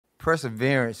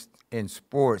perseverance in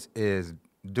sports is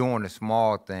doing the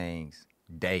small things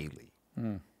daily.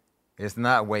 It's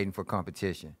not waiting for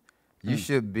competition. You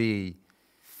should be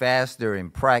faster in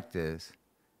practice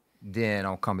than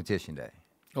on competition day.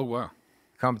 Oh, wow.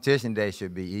 Competition day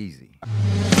should be easy.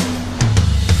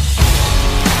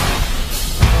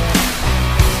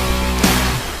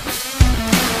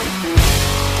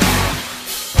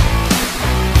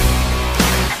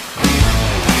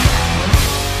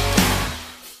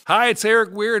 Hi, it's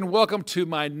Erik Weir, and welcome to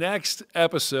my next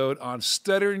episode on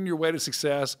Stuttering Your Way to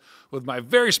Success with my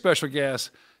very special guest,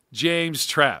 James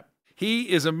Trapp.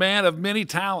 He is a man of many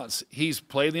talents. He's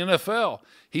played in the NFL.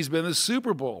 He's been in the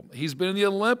Super Bowl. He's been in the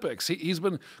Olympics. He's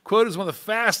been quoted as one of the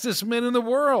fastest men in the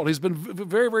world. He's been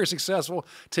very, very successful.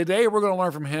 Today, we're going to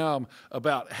learn from him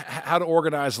about how to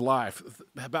organize life,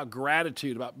 about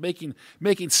gratitude, about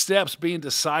making steps, being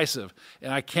decisive.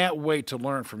 And I can't wait to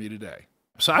learn from you today.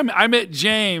 So I met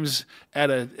James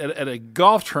at a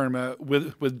golf tournament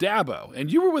with Dabo,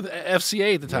 and you were with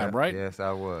FCA at the time, right? Yes,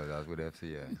 I was. I was with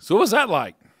FCA. So what was that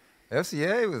like?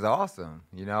 FCA was awesome.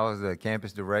 You know, I was the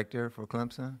campus director for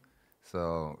Clemson,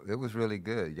 so it was really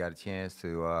good. You got a chance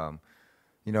to,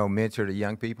 mentor the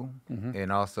young people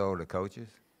and also the coaches.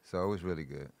 So it was really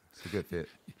good. It's a good fit.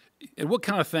 And what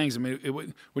kind of things? I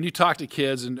mean, when you talk to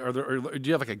kids, and or do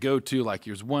you have like a go-to, like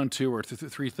there's one, two, or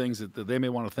three things that they may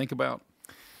want to think about?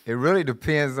 It really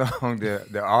depends on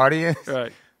the audience,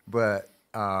 right? But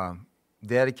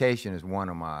dedication is one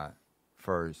of my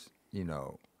first,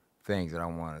 things that I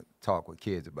want to talk with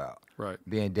kids about. Right.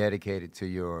 Being dedicated to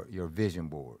your vision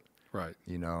board. Right.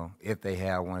 If they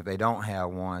have one, if they don't have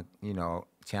one,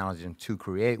 challenge them to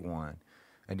create one,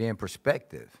 and then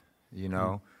perspective.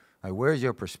 Like where's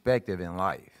your perspective in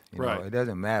life? Right. It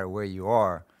doesn't matter where you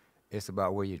are; it's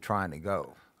about where you're trying to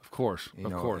go. Of course,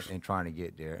 and trying to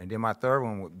get there. And then my third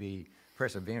one would be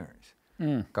perseverance,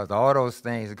 because all those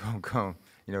things are gonna come.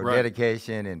 Right.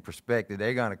 Dedication and perspective,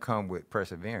 they're gonna come with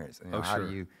perseverance. Sure.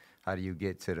 How do you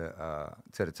get to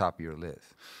the top of your list?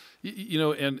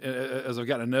 And as I've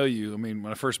gotten to know you, I mean,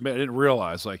 when I first met, I didn't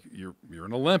realize like you're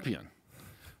an Olympian.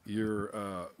 You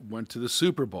went to the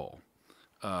Super Bowl.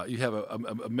 You have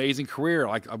an amazing career,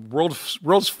 like a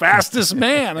world's fastest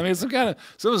man. I mean, some of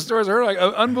the stories I heard, like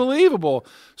unbelievable.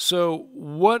 So,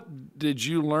 what did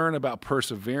you learn about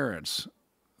perseverance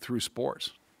through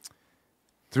sports?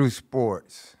 Through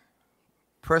sports,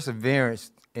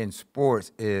 perseverance in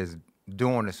sports is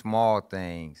doing the small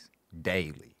things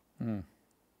daily.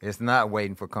 It's not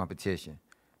waiting for competition.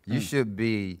 You should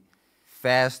be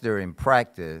faster in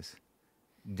practice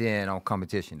than on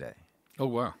competition day. Oh,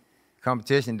 wow.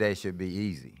 Competition day should be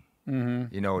easy.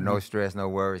 No stress, no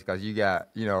worries, because you got,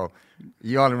 you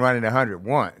only running 100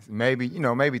 once, maybe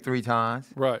 3 times.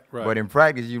 Right. But in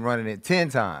practice, you're running it 10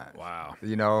 times. Wow.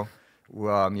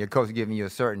 Your coach giving you a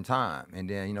certain time, and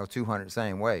then 200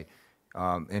 same way.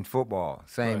 In football,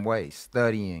 same way.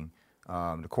 Studying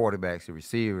the quarterbacks, the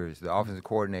receivers, the offensive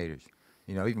coordinators.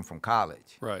 Even from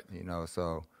college. Right.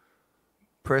 So.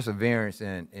 Perseverance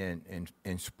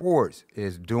in sports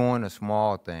is doing the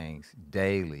small things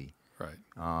daily, right,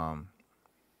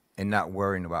 and not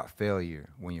worrying about failure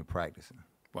when you're practicing.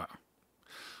 Wow.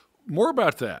 More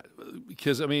about that,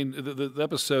 because I mean, the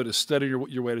episode is Studying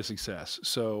Your Way to Success.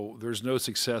 So there's no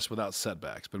success without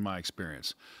setbacks, but in my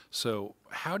experience. So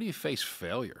how do you face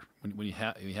failure when you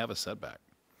have a setback?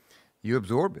 You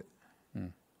absorb it.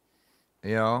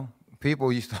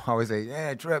 People used to always say,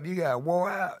 "Yeah, Trapp, you got wore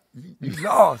out. You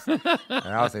lost." And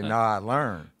I would say, "No, I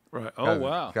learned." Right. Oh,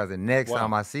 wow. Because the next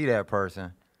time I see that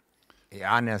person,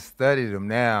 I now studied them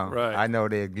now. Right. I know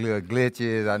their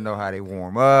glitches. I know how they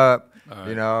warm up,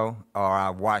 or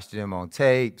I've watched them on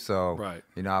tape. So, right.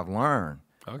 I've learned.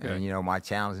 Okay. And, my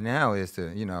challenge now is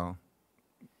to,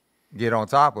 get on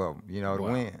top of them, to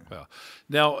win. Well,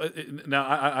 now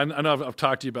I know I've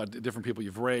talked to you about different people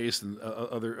you've raced and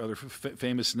other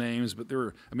famous names, but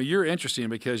you're interesting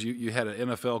because you had an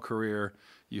NFL career,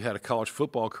 you had a college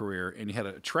football career, and you had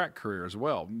a track career as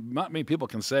well. Not many people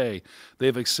can say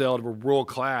they've excelled, were world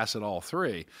class at all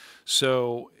three.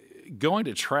 So going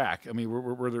to track, I mean,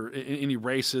 were there any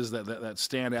races that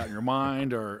stand out in your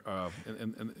mind or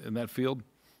in that field?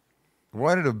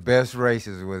 One of the best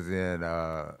races was in.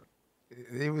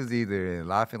 It was either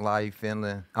in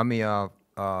Finland,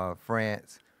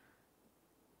 France,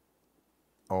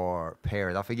 or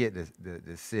Paris. I forget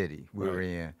the city we were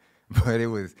in, but it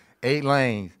was 8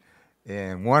 lanes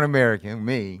and 1 American,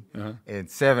 me, and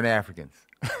 7 Africans.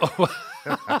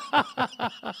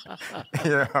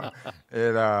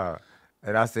 And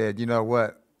I said, you know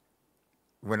what?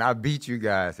 when I beat you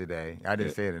guys today, I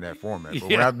didn't say it in that format, but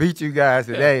when I beat you guys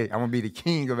today, I'm gonna be the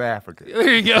king of Africa.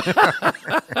 There you go.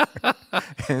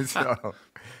 And so,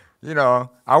 you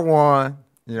know, I won.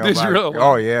 You know, Did you really?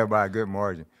 oh yeah, by a good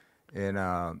margin.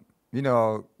 And you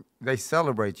know, they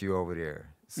celebrate you over there.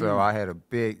 So I had a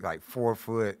big, like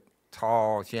 4-foot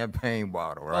tall champagne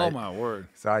bottle, right? Oh my word.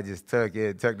 So I just took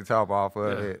the top off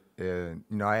of it, and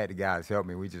you know, I had the guys help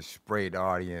me. We just sprayed the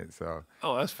audience. So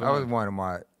that's fun. that was one of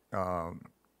my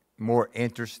more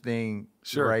interesting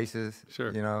races.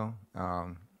 Sure. You know.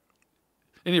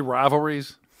 Any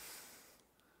rivalries?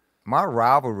 My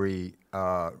rivalry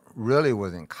really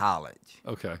was in college.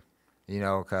 Okay. You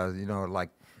know, because, you know,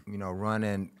 like, you know,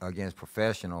 running against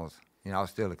professionals, you know, I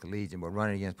was still a collegian, but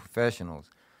running against professionals,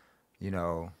 you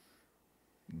know,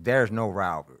 there's no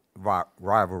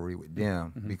rivalry with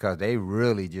them because they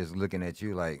really just looking at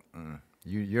you like,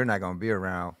 you're not going to be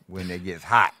around when it gets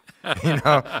hot. You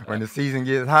know, when the season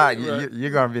gets hot,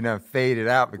 you're going to be done faded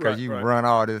out because you run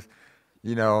all this,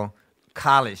 you know,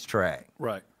 college track.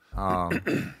 Right.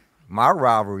 My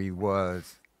rivalry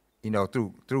was, you know,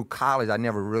 through college, I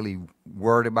never really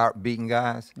worried about beating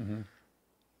guys.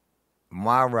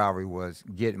 My rivalry was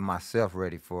getting myself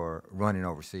ready for running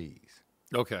overseas.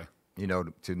 Okay. You know,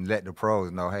 to let the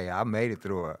pros know, hey, I made it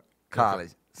through a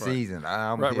college season.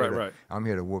 I'm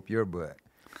here to whoop your butt.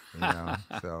 You know,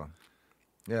 so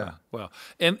yeah. Well,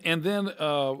 and then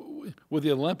with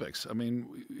the Olympics, I mean,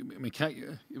 can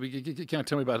you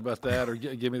tell me about that, or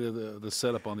give me the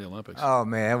setup on the Olympics? Oh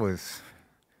man, it was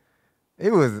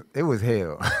hell. Was it really?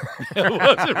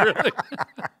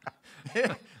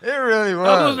 It really was.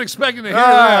 I wasn't expecting to hear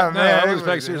that. Man, I was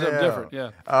expecting to hear something different. Yeah.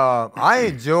 I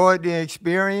enjoyed the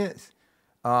experience.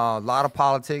 A lot of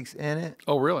politics in it.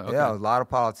 Oh, really? Okay. Yeah, a lot of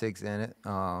politics in it.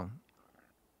 But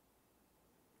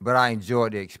I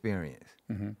enjoyed the experience.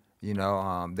 You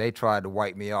know, they tried to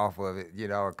wipe me off of it, you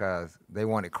know, because they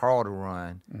wanted Carl to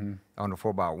run on the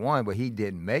 4x1, but he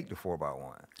didn't make the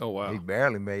 4x1. Oh, wow. He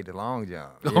barely made the long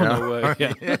jump. You know? No way.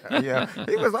 Yeah. Yeah.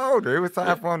 He was older. It was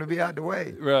time for him to be out the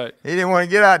way. Right. He didn't want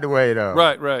to get out the way, though.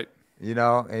 Right. You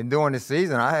know, and during the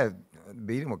season, I had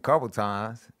beat him a couple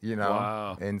times, you know.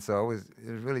 Wow. And so it was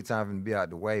really time for him to be out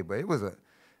the way. But it was a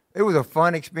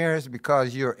fun experience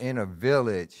because you're in a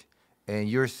village and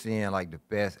you're seeing, like, the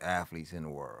best athletes in the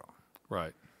world.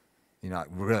 Right. You know,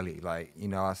 really, like, you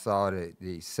know, I saw the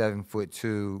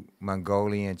 7'2"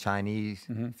 Mongolian Chinese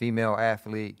female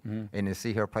athlete, and to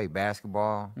see her play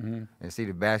basketball, and see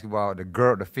the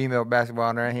female basketball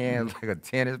in her hands like a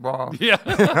tennis ball.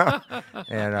 Yeah.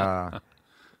 And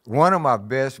one of my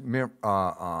best memories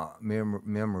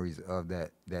of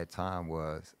that time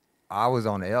was I was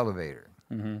on the elevator,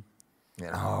 and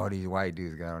all these white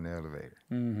dudes got on the elevator.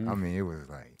 I mean, it was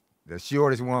like, the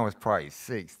shortest one was probably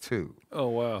 6'2". Oh,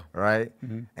 wow. Right?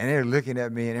 And they were looking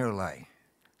at me and they were like,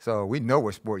 so we know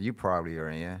what sport you probably are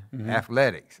in,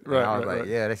 athletics. Right, and I was like,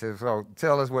 yeah. They said, so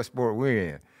tell us what sport we're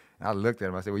in. And I looked at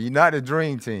them, I said, well, you're not the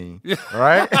dream team,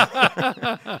 right?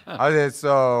 I said,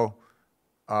 so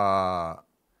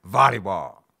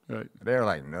volleyball. Right. They were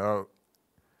like, no.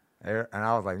 And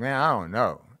I was like, man, I don't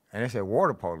know. And they said,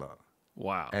 water polo.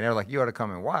 Wow. And they were like, you ought to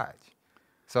come and watch.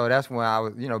 So that's when I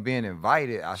was, you know, being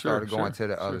invited, I started going to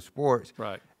the other sports.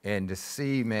 Right. And to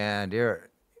see,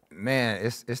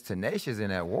 it's tenacious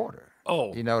in that water.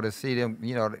 Oh. You know, to see them,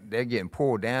 you know, they're getting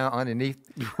pulled down underneath.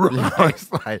 Right. You know,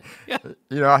 it's like,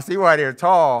 you know, I see why they're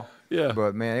tall. Yeah.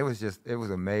 But, man, it was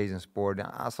amazing sport.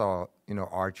 I saw, you know,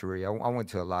 archery. I went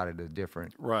to a lot of the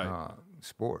different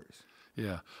sports.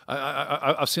 Yeah,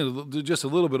 I've seen just a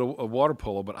little bit of water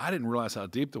polo, but I didn't realize how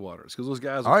deep the water is because those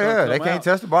guys. They can't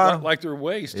touch the bottom like their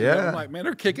waist. Yeah, you know? I'm like, man,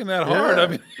 they're kicking that hard. I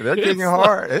mean, they're kicking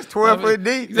hard. It's 12 foot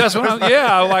deep. That's what I'm.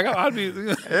 Yeah, like I'd be.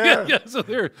 So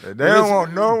they don't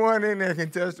want no one in there can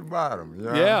touch the bottom. You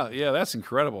know? Yeah, that's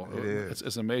incredible. It is.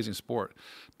 It's an amazing sport.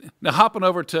 Now hopping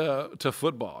over to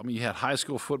football. I mean, you had high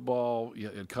school football, you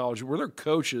had college. Were there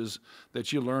coaches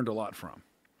that you learned a lot from?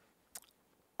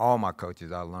 All my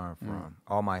coaches I learned from.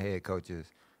 All my head coaches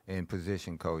and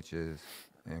position coaches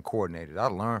and coordinators. I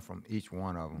learned from each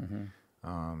one of them.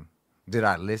 Did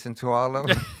I listen to all of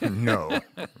them? No.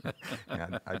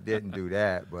 I didn't do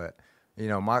that. But, you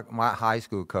know, my high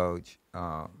school coach,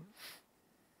 my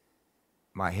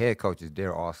head coach is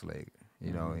Darryl Auslager.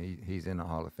 You know, he's in the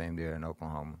Hall of Fame there in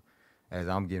Oklahoma, as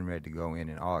I'm getting ready to go in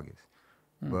August.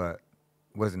 But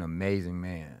was an amazing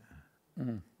man,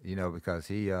 you know, because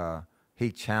he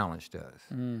challenged us.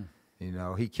 You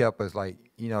know, he kept us like,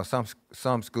 you know, some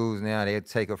schools now, they'd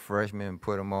take a freshman and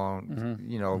put him on,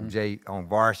 you know, on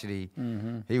varsity.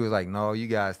 He was like, no, you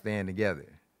guys stand together.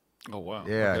 Oh, wow.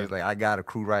 Yeah, Okay. he's like, I got a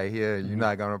crew right here. You're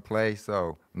not going to play,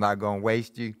 so I'm not going to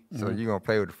waste you. So you're going to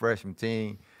play with the freshman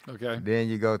team. Okay. Then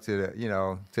you go to the,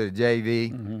 to the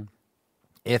JV.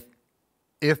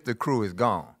 If the crew is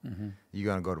gone, you're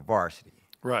going to go to varsity.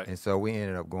 Right. And so we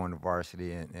ended up going to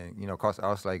varsity. And Coach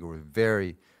Auslager was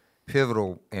very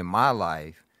pivotal in my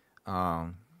life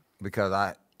because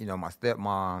my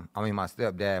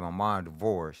stepdad, my mom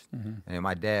divorced, and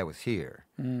my dad was here.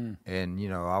 And,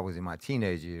 I was in my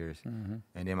teenage years. And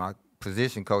then my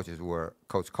position coaches were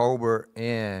Coach Colbert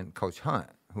and Coach Hunt,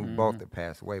 who both had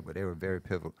passed away, but they were very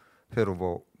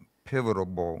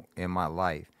pivotal in my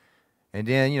life. And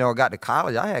then, I got to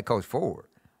college, I had Coach Ford.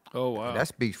 Oh, wow. And that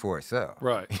speaks for itself.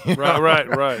 Right.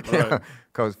 Right.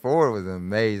 Coach Ford was an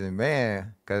amazing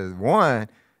man because, one,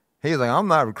 he was like, I'm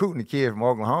not recruiting a kid from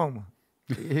Oklahoma.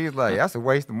 He was like, that's a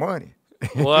waste of money.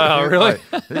 Wow, really?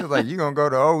 He was like, you're going to go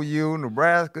to OU,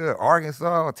 Nebraska,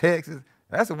 Arkansas, Texas.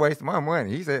 That's a waste of my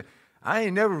money. He said, I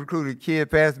ain't never recruited a kid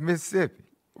past Mississippi.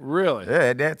 Really? Yeah,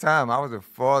 at that time, I was the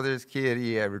farthest kid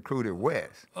he had recruited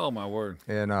west. Oh, my word.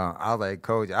 And I was like,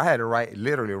 Coach, I had to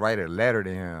literally write a letter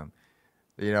to him,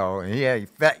 and he had to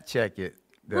fact check it.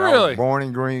 That I Really? was born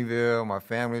in Greenville. My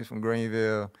family's from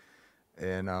Greenville.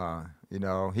 And,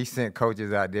 he sent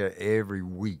coaches out there every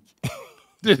week.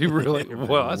 Did he really?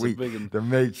 Well, that's a big one. To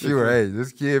make sure, hey,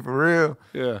 this kid for real.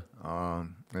 Yeah.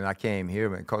 And I came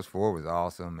here, and Coach Ford was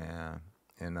awesome, man.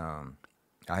 And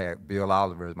I had Bill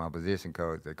Oliver as my position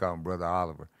coach. They call him Brother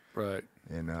Oliver. Right.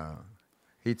 And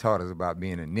he taught us about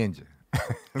being a ninja.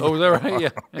 Oh, was that right?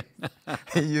 Yeah.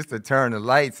 He used to turn the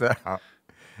lights out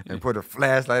and put a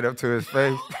flashlight up to his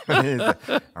face. He's like,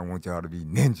 I want y'all to be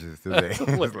ninjas today.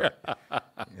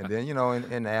 And then,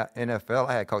 in the NFL,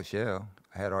 I had Coach Shell.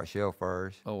 I had Art Shell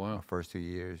first. Oh, wow. My first 2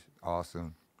 years,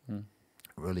 awesome.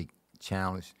 Really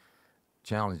challenged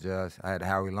us. I had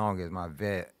Howie Long as my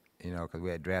vet, because we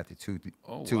had drafted two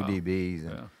wow. DBs.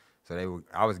 And so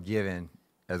I was given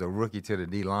as a rookie to the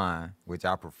D-line, which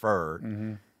I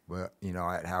preferred. But,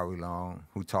 I had Howie Long,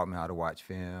 who taught me how to watch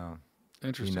film.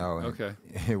 Interesting. Okay.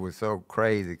 It was so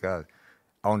crazy because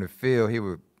on the field, he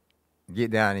would get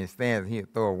down in the stands and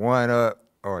he'd throw a 1 up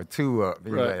or a 2 up.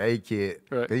 He was like, hey, kid.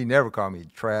 Right. He never called me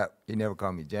Trap. He never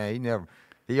called me James.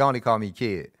 He only called me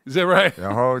Kid. Is that right?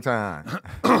 The whole time.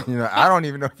 I don't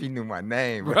even know if he knew my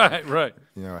name. Right.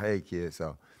 Hey, kid.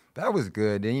 So that was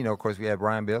good. Then, of course, we had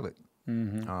Brian Billick.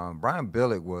 Brian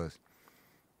Billick was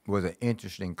an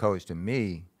interesting coach to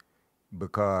me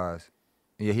because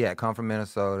he had come from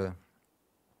Minnesota,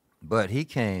 but he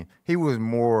was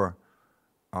more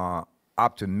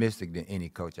optimistic than any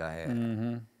coach I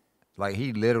had. Like,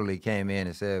 he literally came in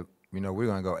and said, we're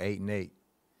going to go 8-8.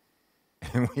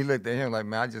 And we looked at him like,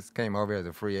 man, I just came over here as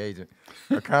a free agent.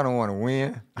 I kind of want to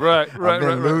win. Right. I've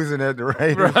been losing at the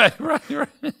Raiders. Right.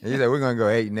 He said, we're going to go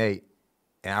 8-8.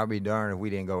 And I'll be darned if we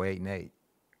didn't go 8-8.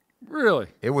 Really?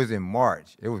 It was in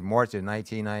March. It was March of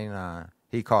 1999.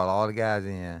 He called all the guys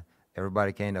in.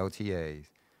 Everybody came to OTAs.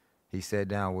 He sat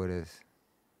down with us.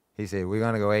 He said, we're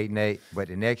going to go 8-8, but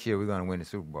the next year we're going to win the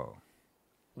Super Bowl.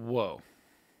 Whoa.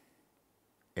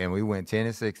 And we went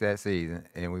 10-6 that season,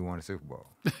 and we won the Super Bowl.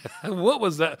 What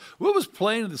was that? What was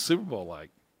playing in the Super Bowl like?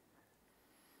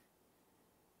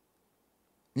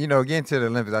 Getting to the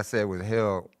Olympics, I said was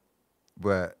hell,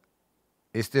 but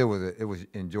it still was. It was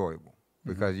enjoyable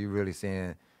because you're really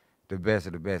seeing the best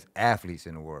of the best athletes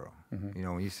in the world.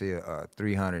 When you see a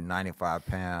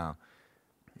 395-pound,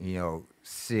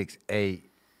 6'8"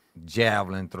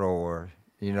 javelin thrower,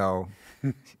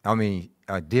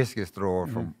 a discus thrower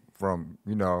from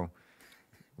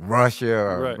Russia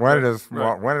or one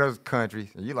of those countries.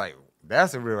 And you're like,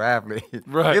 that's a real athlete.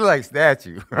 Right. He's like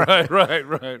statue. Right.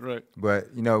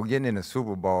 But, getting in the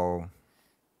Super Bowl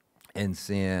and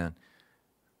seeing,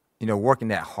 working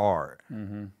that hard.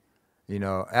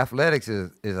 Athletics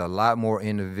is a lot more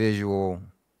individual,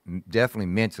 definitely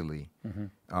mentally,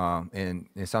 and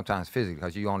sometimes physically,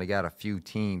 because you only got a few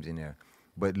teams in there.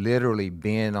 But literally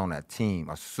being on a team,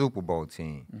 a Super Bowl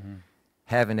team,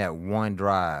 having that one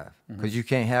drive, because you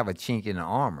can't have a chink in the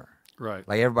armor. Right.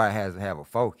 Like, everybody has to have a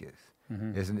focus.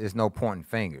 It's no pointing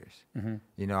fingers.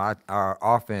 Our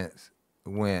offense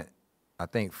went, I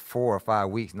think, 4 or 5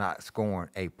 weeks not scoring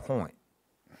a point,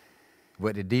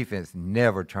 but the defense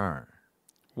never turned.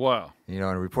 Wow. And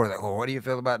the report's like, what do you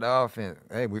feel about the offense?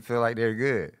 Hey, we feel like they're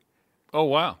good. Oh,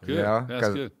 wow. Good. That's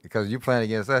good. Because you're playing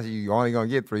against us, you're only going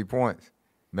to get 3 points,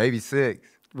 maybe 6.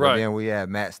 Right. But then we had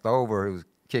Matt Stover, who was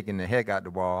kicking the heck out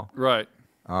the ball. Right.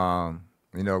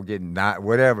 Getting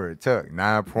whatever it took,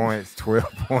 9 points, 12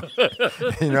 points, So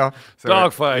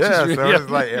Dogfights. Yeah, so it's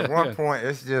like at one point, it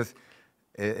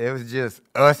was just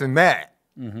us and Matt.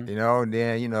 You know, and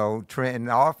then, you know, Trenton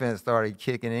offense started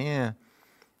kicking in.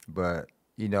 But,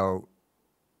 you know,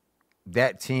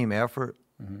 that team effort,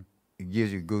 it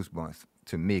gives you goosebumps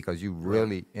to me because you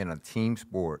really in a team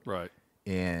sport. Right.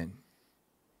 And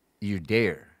you're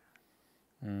there.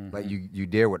 Like you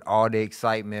there with all the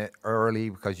excitement early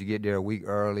because you get there a week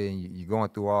early and you're going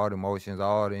through all the motions,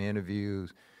 all the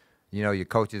interviews. You know, your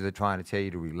coaches are trying to tell you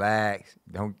to relax.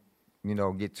 Don't, you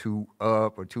know, get too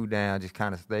up or too down. Just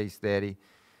kind of stay steady.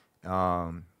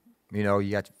 You know,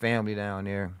 you got your family down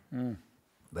there.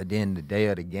 But then the day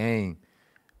of the game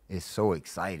is so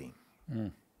exciting.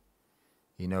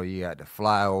 You know, you got the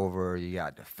flyover, you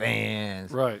got the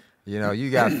fans. Right. You know, you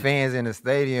got fans in the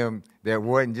stadium that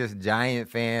wasn't just Giant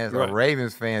fans or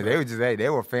Ravens fans. They were just, they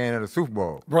were fans of the Super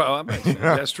Bowl. Right.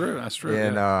 That's true. That's true.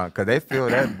 And because they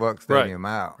filled that Buck Stadium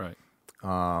out. Right.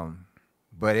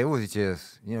 But it was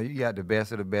just, you know, you got the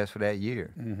best of the best for that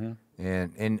year.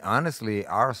 And honestly,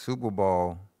 our Super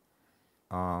Bowl,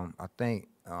 I think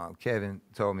Kevin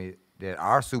told me that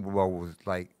our Super Bowl was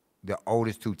like the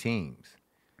oldest two teams.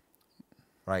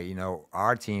 Right, you know,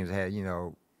 our teams had, you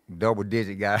know,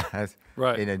 double-digit guys.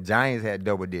 Right. And the Giants had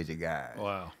double-digit guys.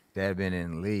 Wow. That had been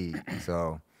in the league.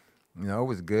 So, you know, it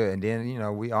was good. And then, you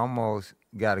know, we almost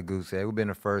got a goose egg. We've been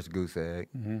the first goose egg.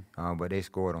 But they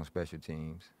scored on special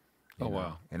teams. Oh,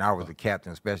 wow. And I was the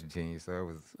captain of special teams, so it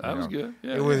was. That was good.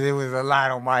 Yeah, it was a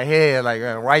lot on my head, like,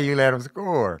 why you let them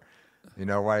score? You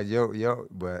know, why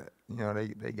but, you know,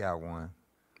 they got one.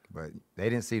 But they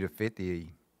didn't see the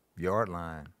 50-yard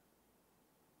line.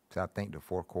 So I think the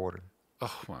fourth quarter.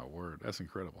 Oh, my word. That's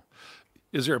incredible.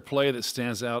 Is there a play that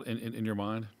stands out in your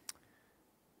mind?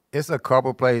 It's a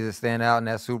couple plays that stand out in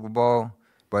that Super Bowl,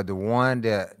 but the one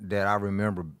that I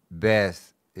remember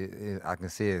best, I can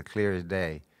see it clear as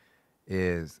day,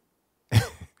 is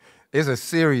it's a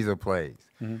series of plays.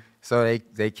 So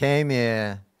they came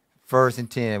in, 1st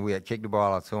and 10. We had kicked the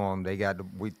ball out to them.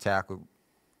 We tackled,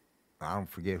 I don't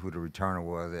forget who the returner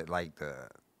was, at like the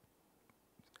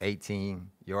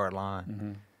 18-yard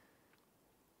line.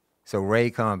 So Ray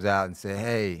comes out and said,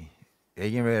 hey, they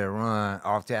getting ready to run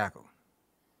off tackle.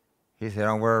 He said,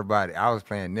 don't worry about it. I was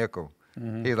playing nickel.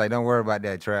 He was like, don't worry about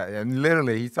that, Trapp. And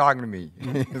literally, he's talking to me.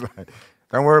 He's like,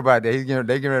 don't worry about that. They getting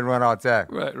ready to run off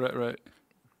tackle. Right.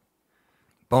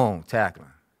 Boom, tackling.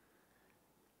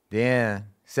 Then,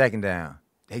 2nd down.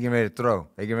 They getting ready to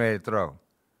throw.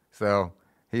 So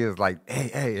he was like,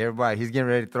 hey, everybody, he's getting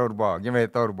ready to throw the ball.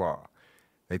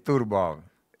 They threw the ball.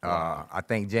 I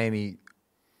think Jamie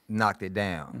knocked it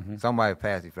down. Somebody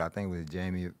passed it. I think it was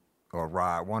Jamie or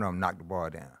Rod. One of them knocked the ball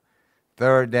down.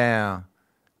 3rd down.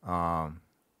 I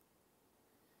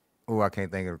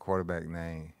can't think of the quarterback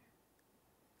name.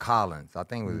 Collins. I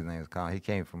think his name was Collins. He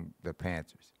came from the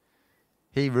Panthers.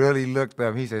 He really looked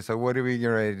up. He said, so what are we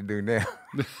getting ready to do now?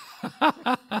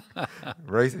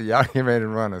 Ray said, y'all getting ready to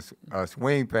run a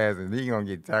swing pass, and he's going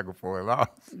to get tackled for a loss.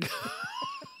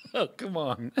 Oh, come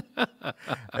on.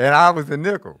 And I was the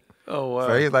nickel. Oh, wow.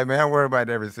 So he's like, man, don't worry about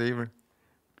that receiver.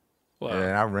 Wow.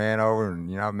 And I ran over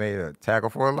and, you know, I made a tackle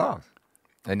for a loss.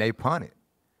 And they punted.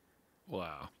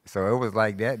 Wow. So it was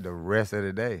like that the rest of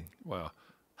the day. Wow.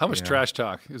 How much trash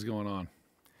talk is going on?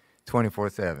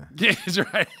 24/7. Yeah, that's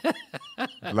right.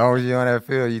 As long as you're on that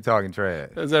field, you're talking trash.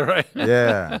 Is that right?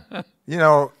 Yeah. You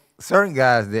know, certain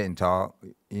guys didn't talk.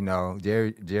 You know,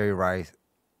 Jerry Rice,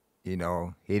 you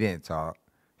know, he didn't talk.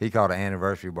 He called an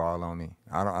anniversary ball on me.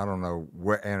 I don't know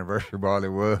what anniversary ball it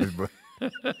was, but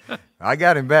I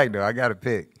got him back though. I got a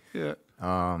pick. Yeah.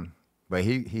 But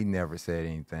he never said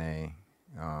anything.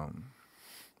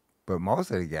 But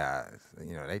most of the guys,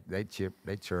 you know, they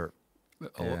chirp.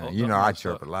 You know, I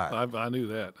chirp a lot. I knew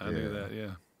that. I knew that.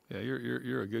 Yeah. Yeah,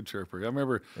 you're a good chirper. I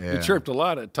remember you chirped a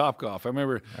lot at Topgolf. I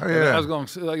remember I was going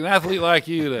like an athlete like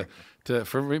you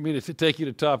for me to take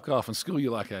you to Topgolf and school you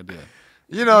like I did.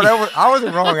 You know, I was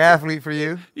the wrong athlete for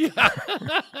you. Yeah.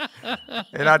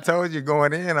 And I told you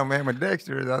going in, I'm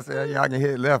ambidextrous. I said, yeah, I can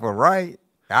hit left or right.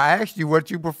 I asked you what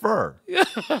you prefer. Yeah.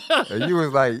 And you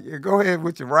was like, yeah, go ahead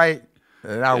with your right,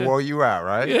 and I wore you out,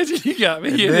 right? Yeah, you got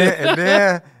me. And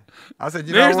then I said,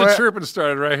 There's the chirping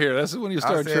started right here. That's when you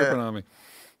started chirping on me.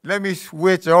 Let me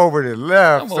switch over to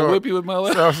left. I'm going to whip you with my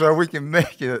left. So we can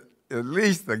make it at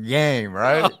least a game,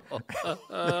 right?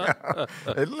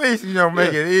 At least, you know,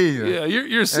 make it easy. Yeah,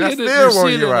 you're seeing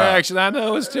it in action. I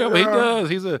know it's terrible. He does.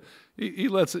 He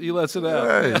lets it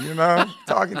out. Hey, you know,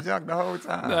 talking junk the whole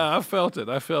time. No, I felt it.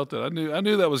 I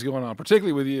knew that was going on,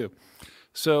 particularly with you.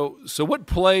 So what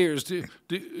players do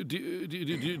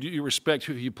you respect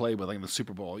who you play with, like in the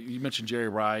Super Bowl? You mentioned Jerry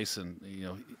Rice, and you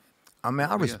know. I mean,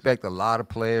 I respect a lot of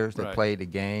players that played the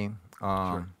game.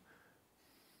 Sure.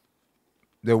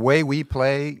 the way we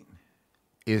played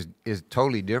is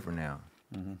totally different now.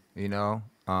 Mm-hmm. You know,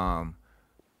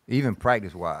 even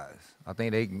practice wise, I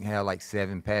think they can have like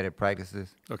 7 padded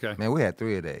practices. Okay. Man, we had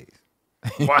 3 a days.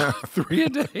 Wow, 3 a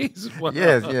days. Wow.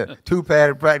 Yes, yeah, 2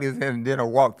 padded practice and then a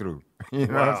walkthrough. You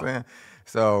know what I'm saying?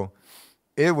 So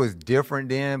it was different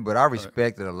then, but I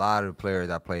respected a lot of the players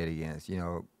I played against. You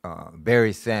know,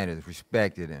 Barry Sanders,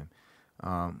 respected him.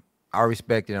 I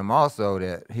respected him also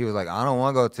that he was like, I don't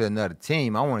want to go to another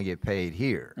team. I want to get paid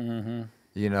here. Mm-hmm.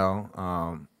 You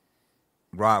know,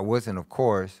 Rod Woodson, of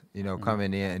course, you know,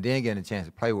 coming in and then getting a chance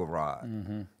to play with Rod.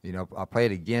 Mm-hmm. You know, I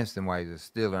played against him while he was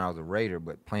a Steeler and I was a Raider,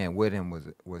 but playing with him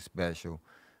was special.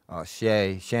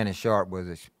 Shannon Sharp was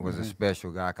a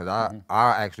special guy because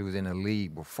I actually was in the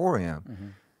league before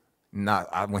him.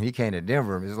 When he came to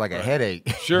Denver, it was like a headache.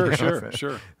 Sure, You know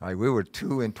sure. Like we were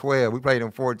 2-12. We played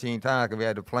him 14 times because we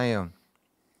had to play him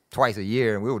twice a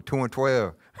year, and we were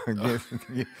 2-12 against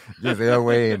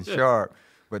Elway and Sharp.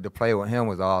 But to play with him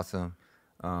was awesome.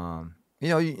 You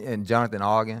know, and Jonathan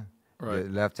Ogden, the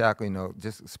left tackle, you know,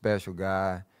 just a special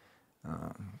guy.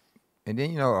 And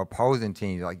then, you know, opposing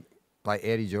teams like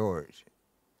Eddie George.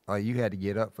 Like you had to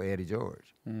get up for Eddie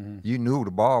George. You knew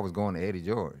the ball was going to Eddie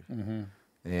George.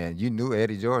 And you knew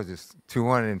Eddie George is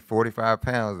 245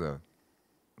 pounds of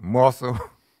muscle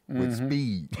with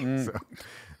speed. So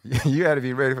you had to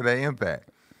be ready for that impact.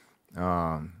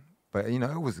 But, you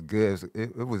know, it was good.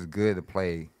 It was good to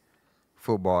play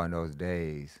football in those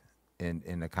days and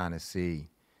to kind of see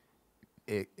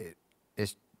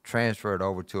it's transferred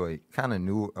over to a kind of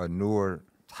newer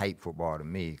type football to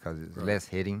me because it's less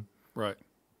hitting. Right.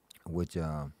 Which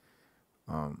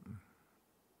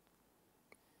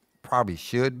probably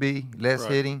should be less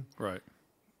hitting. Right.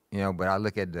 You know, but I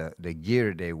look at the gear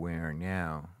that they're wearing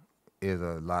now is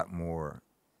a lot more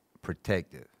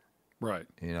protective. Right.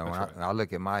 You know, when I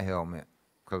look at my helmet,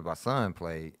 because my son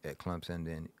played at Clemson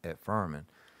and at Furman,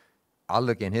 I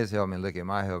look in his helmet and look at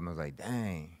my helmet and was like,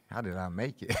 dang, how did I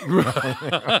make it?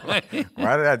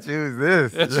 Why did I choose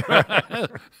this? That's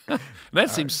right. That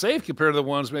seems safe compared to the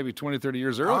ones maybe 20, 30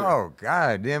 years earlier. Oh,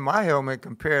 God. Then my helmet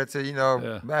compared to, you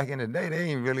know, back in the day, they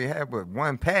didn't really have but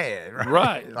one pad.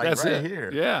 Right. Like That's right it.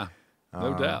 here. Yeah.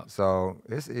 No doubt. So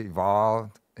it's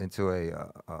evolved into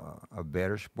a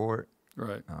better sport.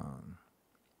 Right.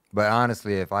 But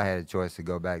honestly, if I had a choice to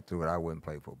go back to it, I wouldn't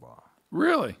play football.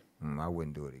 Really? I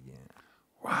wouldn't do it again.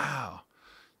 Wow.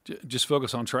 Just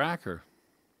focus on track, or?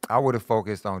 I would have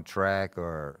focused on track,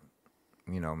 or,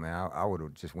 you know, man, I would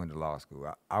have just went to law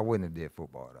school. I wouldn't have did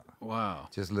football though. Wow.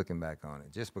 Just looking back on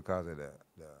it, just because of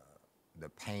the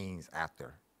pains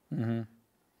after. Mm-hmm.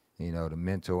 You know, the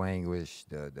mental anguish,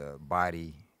 the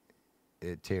body,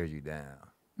 it tears you down.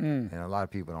 And a lot of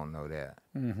people don't know that.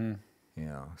 Mm-hmm. You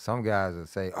know, some guys will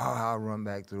say, oh, I'll run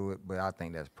back through it, but I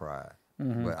think that's pride.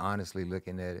 But honestly,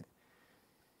 looking at it,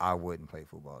 I wouldn't play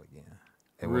football again.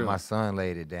 And when my son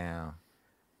laid it down,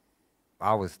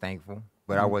 I was thankful,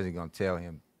 but I wasn't going to tell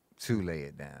him to lay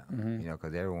it down, you know,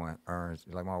 because everyone earns,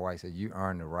 like my wife said, you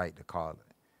earn the right to call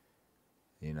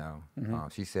it, you know.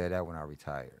 She said that when I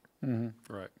retired.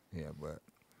 Right. Yeah, but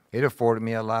it afforded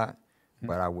me a lot,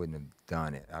 but I wouldn't have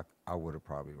done it. I would have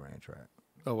probably ran track.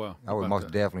 Oh, wow. I would most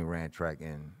definitely ran track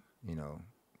and, you know,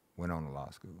 went on to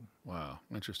law school. Wow.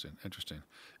 Interesting. Interesting.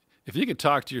 If you could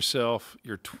talk to yourself,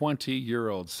 your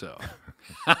 20-year-old self,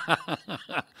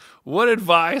 what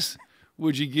advice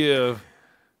would you give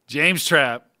James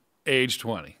Trapp, age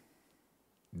 20?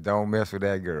 Don't mess with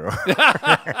that girl.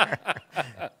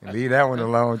 Leave that one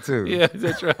alone, too. Yeah,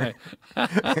 that's right.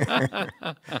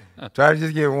 Try to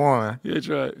just get one. That's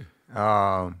right.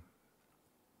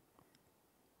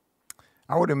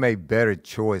 I would have made better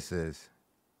choices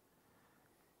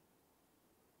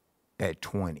at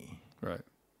 20. Right.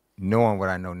 Knowing what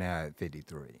I know now at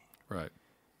 53. Right.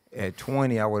 At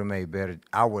 20, I would have made better.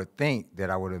 I would think that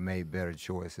I would have made better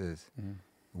choices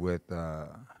with my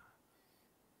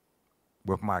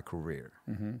career.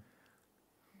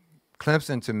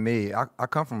 Clemson, to me, I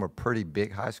come from a pretty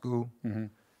big high school,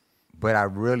 but I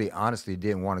really honestly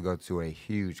didn't want to go to a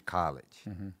huge college.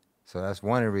 So that's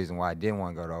one of the reasons why I didn't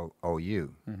want to go to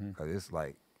OU, because it's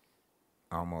like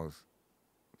almost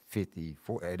 50,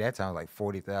 at that time, like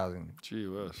 40,000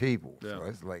 people. Yeah. So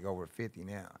it's like over 50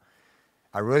 now.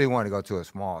 I really wanted to go to a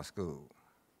small school.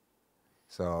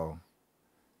 So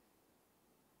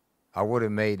I would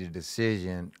have made the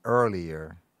decision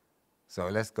earlier. So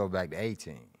let's go back to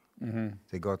 18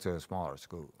 to go to a smaller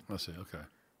school. I see, okay.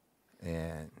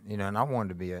 And, you know, and I wanted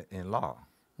to be in law.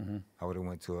 I would have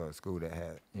went to a school that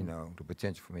had, you know, the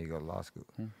potential for me to go to law school.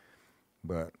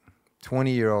 But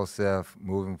 20-year-old self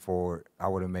moving forward, I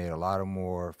would have made a lot of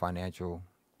more financial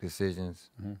decisions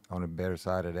on the better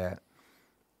side of that.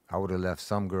 I would have left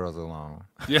some girls alone.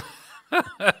 Yeah.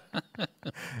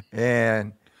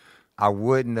 And I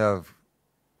wouldn't have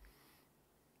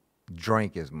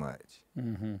drank as much.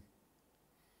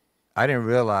 I didn't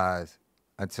realize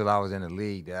until I was in the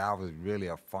league that I was really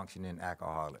a functioning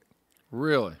alcoholic.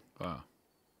 Really? Wow.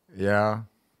 Yeah.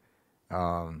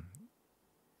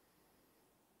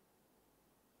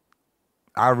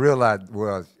 I realized,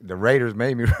 well, the Raiders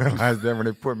made me realize that when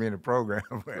they put me in the program.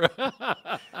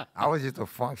 I was just a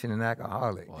functioning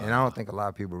alcoholic. Wow. And I don't think a lot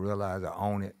of people realize I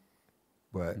own it.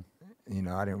 But, you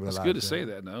know, I didn't realize It's good to say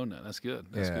that and own that. That's good.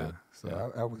 That's good.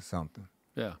 So that was something.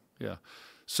 Yeah, yeah.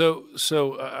 So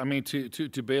I mean, to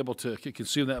be able to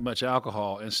consume that much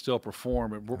alcohol and still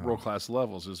perform at world-class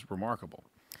levels is remarkable.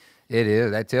 It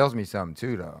is. That tells me something,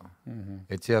 too, though.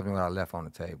 It tells me what I left on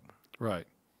the table. Right.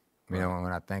 You know,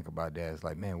 when I think about that, it's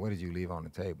like, man, what did you leave on the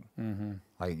table?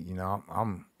 Like, you know,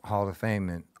 I'm Hall of Fame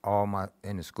in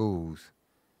the schools,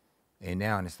 and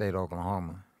now in the state of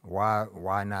Oklahoma.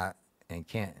 Why not in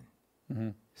Canton?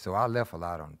 So I left a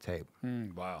lot on the table.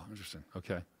 Wow, interesting.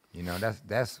 Okay. You know,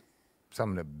 that's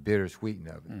some of the bittersweet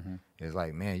of it. It's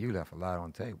like, man, you left a lot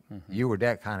on the table. You were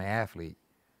that kind of athlete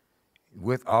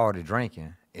with all the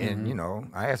drinking, and you know,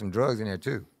 I had some drugs in there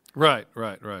too. Right.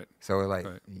 So it's like,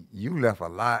 you left a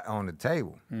lot on the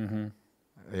table. You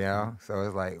know, so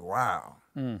it's like, wow.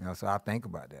 You know, so I think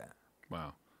about that.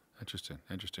 Wow, interesting.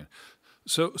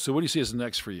 So what do you see as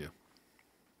next for you?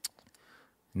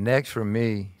 Next for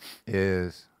me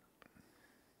is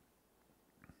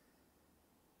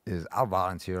I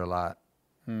volunteer a lot.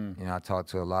 You know, I talk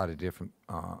to a lot of different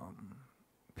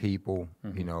people.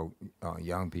 You know,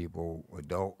 young people,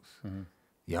 adults,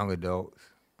 young adults.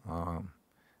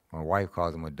 My wife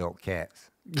calls them adult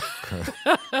cats.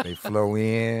 They flow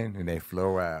in and they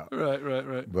flow out.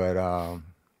 Right. But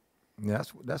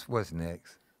that's what's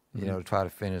next. You know, to try to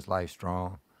finish life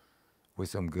strong with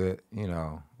some good, you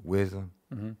know, wisdom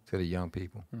to the young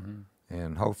people,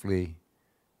 and hopefully,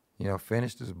 you know,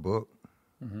 finish this book.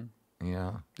 You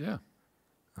know. Yeah.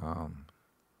 So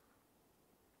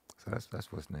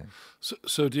that's what's next.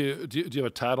 So do you have a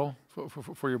title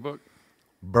for your book?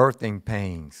 Birthing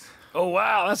Pains. Oh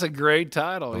wow, that's a great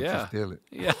title. Don't Yeah. you steal it.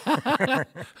 Yeah.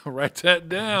 Write that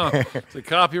down. It's a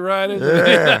copyrighted.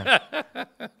 Yeah.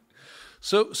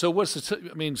 So what's the?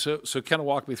 I mean, so kind of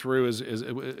walk me through as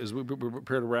we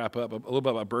prepare to wrap up a little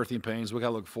bit about birthing pains. What I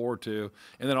look forward to,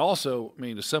 and then also, I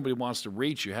mean, if somebody wants to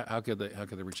reach you, how could they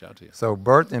reach out to you? So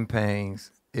Birthing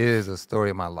Pains is a story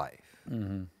of my life.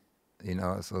 You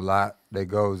know, it's a lot that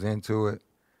goes into it.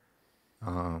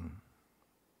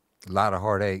 A lot of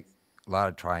heartache, a lot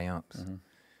of triumphs.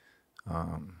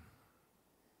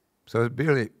 So it's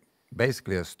really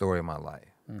basically a story of my life.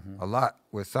 A lot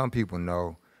what some people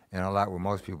know, and a lot what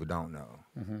most people don't know.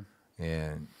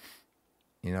 And,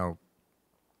 you know,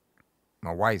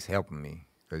 my wife's helping me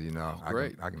because, you know,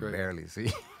 I can barely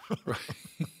see.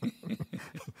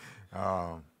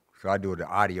 So I do the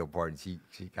audio part, and she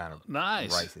kind of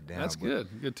writes it down. That's good.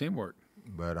 Good teamwork.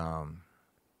 But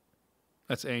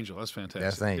that's Angel. That's fantastic.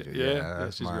 that's Angel. Yeah,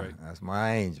 she's great. That's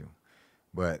my angel.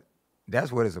 But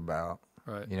that's what it's about.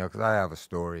 Right. You know, because I have a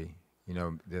story, you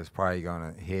know, that's probably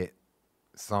going to hit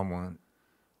someone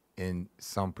in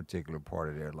some particular part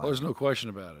of their life. Well, there's no question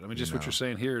about it. I mean, just what know. you're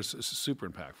saying here is super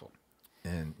impactful.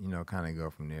 And, you know, kind of go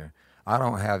from there. I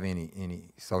don't have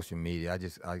any social media. I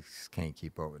just can't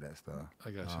keep up with that stuff.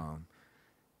 I got you.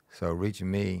 So reaching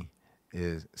me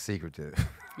is secretive.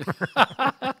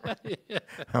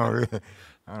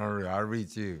 I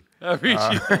reach you. I reach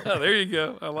you. There you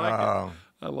go. I like it.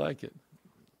 I like it.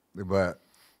 But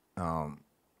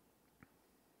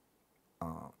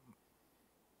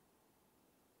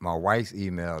my wife's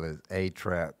email is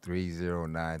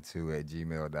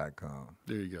atrap3092@gmail.com.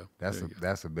 There you go.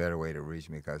 That's a better way to reach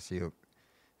me because she'll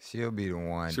be the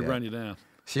one. She'll run you down.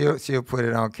 She'll put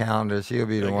it on calendar. She'll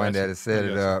be the one that'll set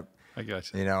it up. I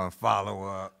got you. You know, and follow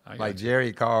up. Like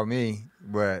Jerry called me,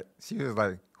 but she was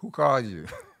like, "Who called you?"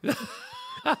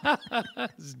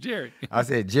 It's Jerry. I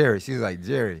said, "Jerry." She was like,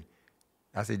 "Jerry."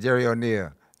 I said, "Jerry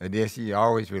O'Neill." And then she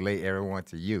always relate everyone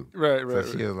to you. Right. So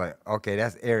she was like, "Okay,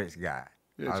 that's Eric's guy."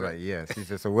 I was like, "Yeah." She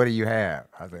said, "So what do you have?"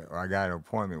 I said, "Well, I got an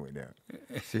appointment with them."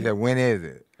 She said, "When is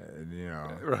it?" And, you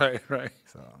know. Right.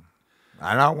 So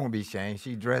And I won't be shamed.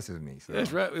 She dresses me. So.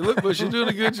 That's right. Look, but she's doing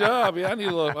a good job. Yeah, I need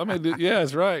a little. Yeah,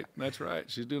 that's right. That's right.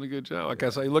 She's doing a good job. Like I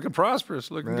say, looking prosperous,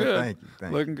 looking good. Thank you.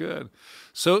 Looking good.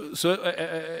 So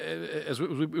as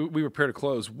we prepare to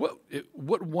close,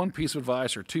 what one piece of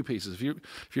advice or two pieces? If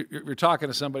you're talking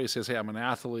to somebody who says, "Hey, I'm an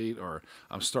athlete," or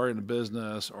 "I'm starting a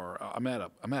business," or "I'm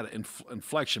at an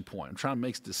inflection point. I'm trying to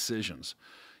make decisions."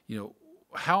 You know,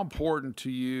 how important to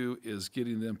you is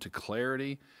getting them to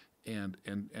clarity and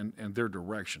their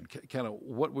direction? Kind of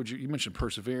what would you mentioned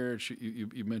perseverance,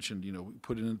 you mentioned, you know,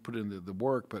 put in the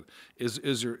work, but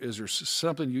is there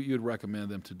something you'd recommend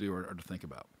them to do or to think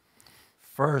about?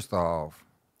 First off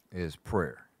is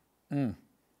prayer.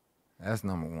 That's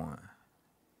number one.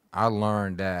 I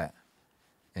learned that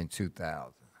in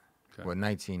 2000,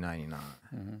 1999.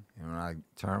 And when I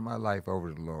turned my life over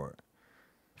to the Lord,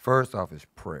 first off is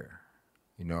prayer.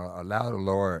 You know, allow the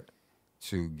Lord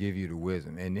to give you the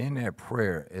wisdom. And in that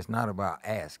prayer, it's not about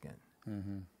asking.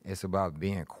 It's about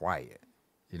being quiet.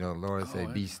 You know, the Lord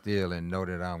said, be still and know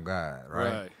that I'm God,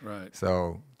 right? Right.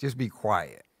 So just be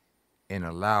quiet and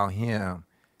allow him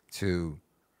to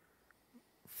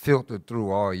filter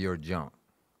through all your junk.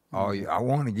 I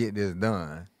want to get this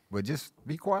done, but just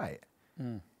be quiet.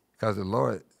 Because the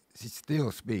Lord, he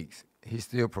still speaks. He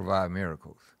still provides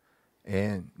miracles.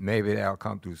 And maybe that'll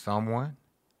come through someone,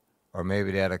 or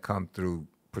maybe that'll come through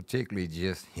particularly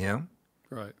just him.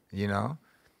 Right. You know?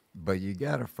 But you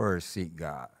got to first seek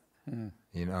God,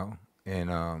 you know?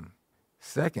 And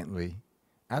secondly,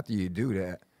 after you do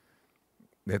that,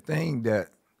 the thing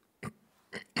that,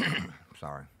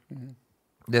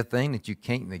 the thing that you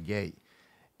can't negate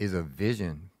is a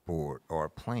vision board or a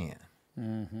plan.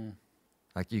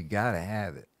 Like you got to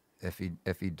have it. If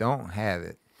you don't have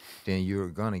it, then you're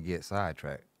going to get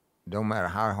sidetracked. No matter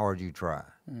how hard you try,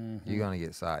 you're going to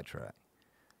get sidetracked.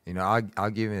 You know,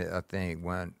 I'll give you a thing.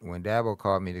 When Dabo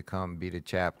called me to come be the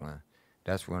chaplain,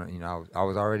 that's when, you know, I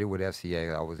was already with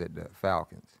FCA. I was at the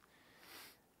Falcons.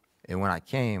 And when I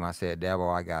came, I said,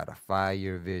 Dabo, I got a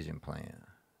 5-year vision plan.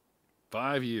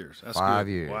 5 years. That's 5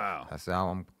 good. years. Wow. I said,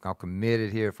 I'm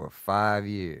committed here for 5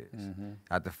 years.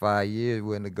 After 5 years,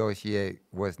 we'll negotiate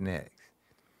what's next.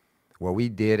 Well, we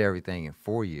did everything in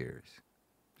 4 years.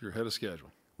 You're ahead of schedule.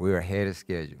 We were ahead of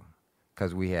schedule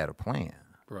because we had a plan.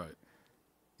 Right.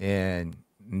 And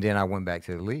then I went back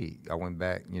to the league. I went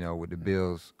back, you know, with the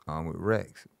Bills, with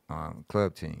Rex,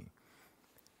 club team.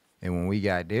 And when we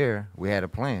got there, we had a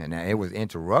plan. Now, it was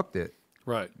interrupted.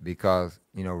 Right. Because,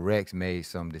 you know, Rex made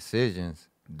some decisions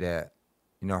that,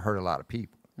 you know, hurt a lot of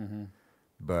people.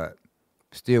 But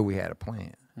still, we had a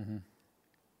plan.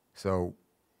 So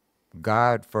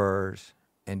God first,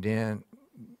 and then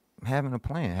having a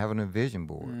plan, having a vision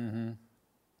board.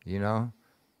 You know,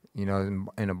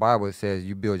 in the Bible it says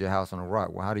you build your house on a rock.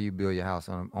 Well, how do you build your house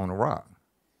on a rock?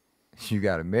 You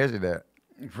got to measure that.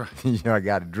 Right. You know, I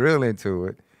got to drill into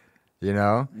it. You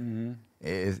know,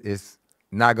 it's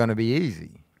not going to be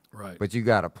easy. Right. But you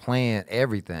got to plan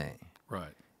everything.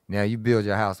 Right. Now you build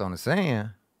your house on the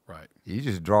sand. Right. You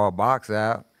just draw a box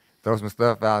out, throw some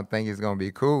stuff out, and think it's going to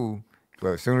be cool.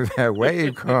 But as soon as that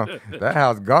wave comes, that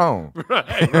house gone.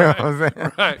 Right. You know what I'm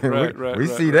saying? Right. We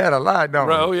see that a lot, don't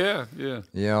we? Oh, yeah.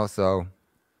 You know, so,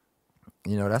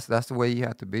 you know, that's the way you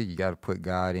have to be. You got to put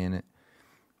God in it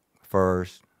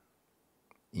first,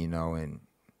 you know, and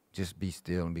just be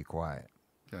still and be quiet.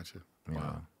 Gotcha. You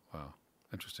know? Wow.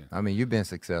 Interesting. I mean, you've been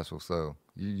successful, so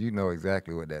you know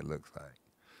exactly what that looks like.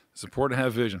 It's important to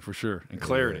have vision for sure, and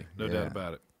clarity, no doubt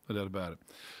about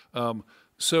it.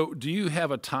 So, do you have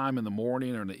a time in the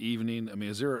morning or in the evening? I mean,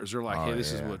 is there like, hey,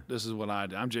 this is what I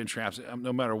do. I'm James Trapp.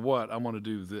 No matter what, I'm going to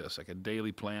do this, like a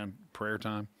daily plan, prayer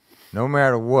time. No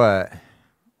matter what,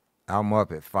 I'm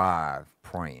up at 5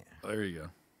 praying. There you go.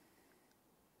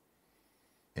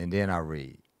 And then I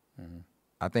read.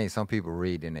 I think some people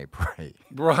read and they pray.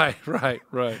 Right.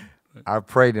 I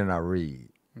pray then I read.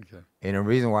 Okay. And the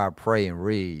reason why I pray and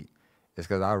read is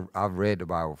because I've read the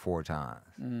Bible 4 times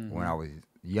when I was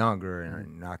younger,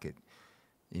 and I could,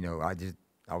 you know,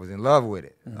 I was in love with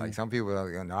it. Like some people,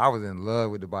 I was in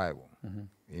love with the Bible.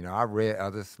 You know, I read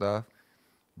other stuff,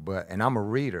 and I'm a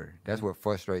reader. That's what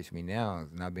frustrates me now,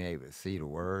 is not being able to see the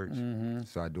words.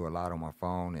 So I do a lot on my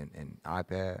phone and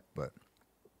iPad, but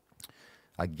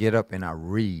I get up and I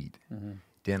read,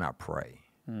 then I pray.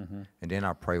 And then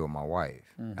I pray with my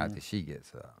wife after she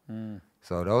gets up.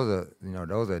 So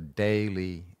those are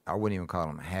daily, I wouldn't even call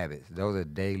them habits. Those are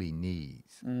daily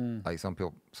needs. Like some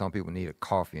people need a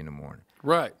coffee in the morning.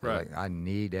 Right. Like, I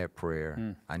need that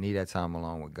prayer. I need that time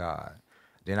alone with God.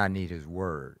 Then I need his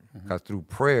word. Because through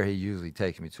prayer, he usually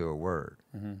takes me to a word.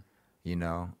 You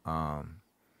know?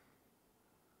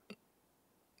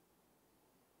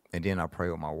 And then I pray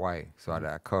with my wife so that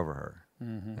I cover her.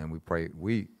 And we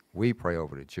pray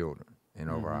over the children and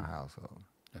over our household.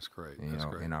 That's great. You That's know,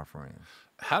 great. and our friends.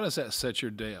 How does that set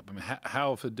your day up? I mean,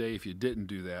 how if a day if you didn't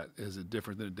do that, is it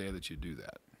different than a day that you do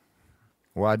that?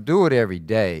 Well, I do it every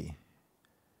day,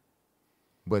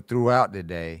 but throughout the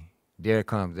day, there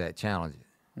comes that challenge.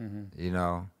 You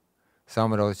know,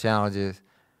 some of those challenges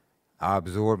I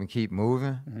absorb and keep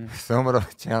moving. Some of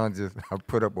those challenges I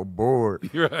put up a board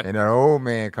Right. and an old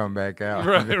man come back out.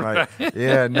 Right, Like,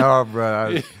 yeah, no,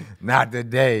 bro, not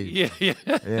today. Yeah, yeah.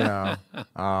 You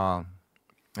know,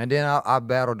 and then I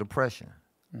battle depression.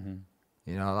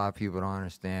 You know, a lot of people don't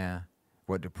understand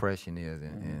what depression is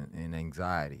and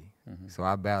anxiety. So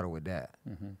I battle with that.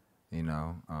 You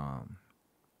know,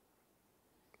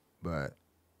 but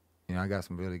you know, I got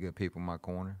some really good people in my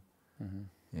corner,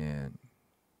 and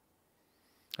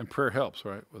prayer helps,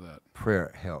 right, with that.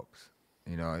 prayer helps.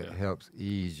 You know, it helps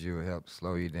ease you, it helps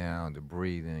slow you down, the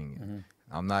breathing.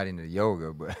 I'm not into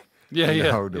yoga, but you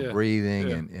know, the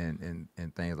breathing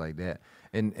and things like that.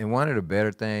 And one of the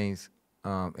better things,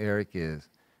 Erik,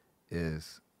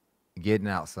 is getting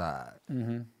outside.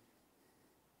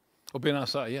 Oh, being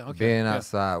outside, yeah, okay. Being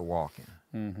outside, walking.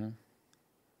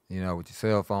 You know, with your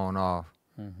cell phone off,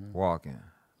 walking.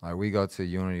 Like we go to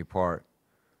Unity Park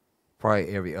probably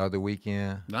every other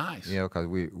weekend. Nice. You know, because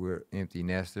we're empty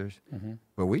nesters.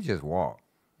 But we just walk.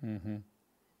 You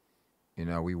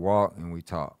know, we walk and we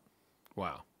talk.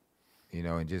 Wow. You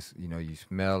know, and just, you know, you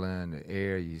smelling the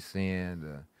air, you seeing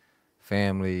the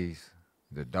families,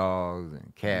 the dogs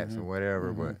and cats or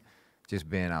whatever, but just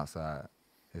being outside.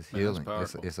 It's healing.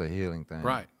 It's a healing thing.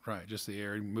 Right, right. Just the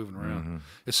air moving around.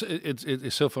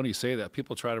 It's so funny you say that.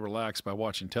 People try to relax by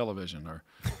watching television, or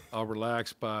I'll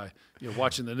relax by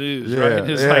watching the news. Right?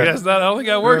 And it's like that's not. I don't think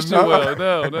that works too well.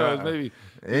 No. It's maybe.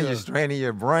 And you're straining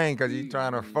your brain because you're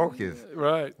trying to focus.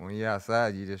 Right. When you're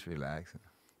outside, you're just relaxing.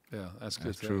 Yeah, that's good.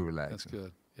 That's true relaxing. That's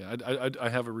good. Yeah, I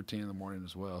have a routine in the morning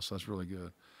as well, so that's really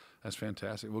good. That's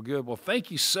fantastic. Well, good. Well,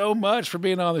 thank you so much for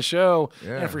being on the show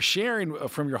and for sharing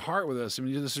from your heart with us. I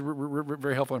mean, this is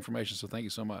very helpful information, so thank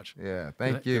you so much. Yeah,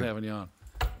 thank you. Good having you on.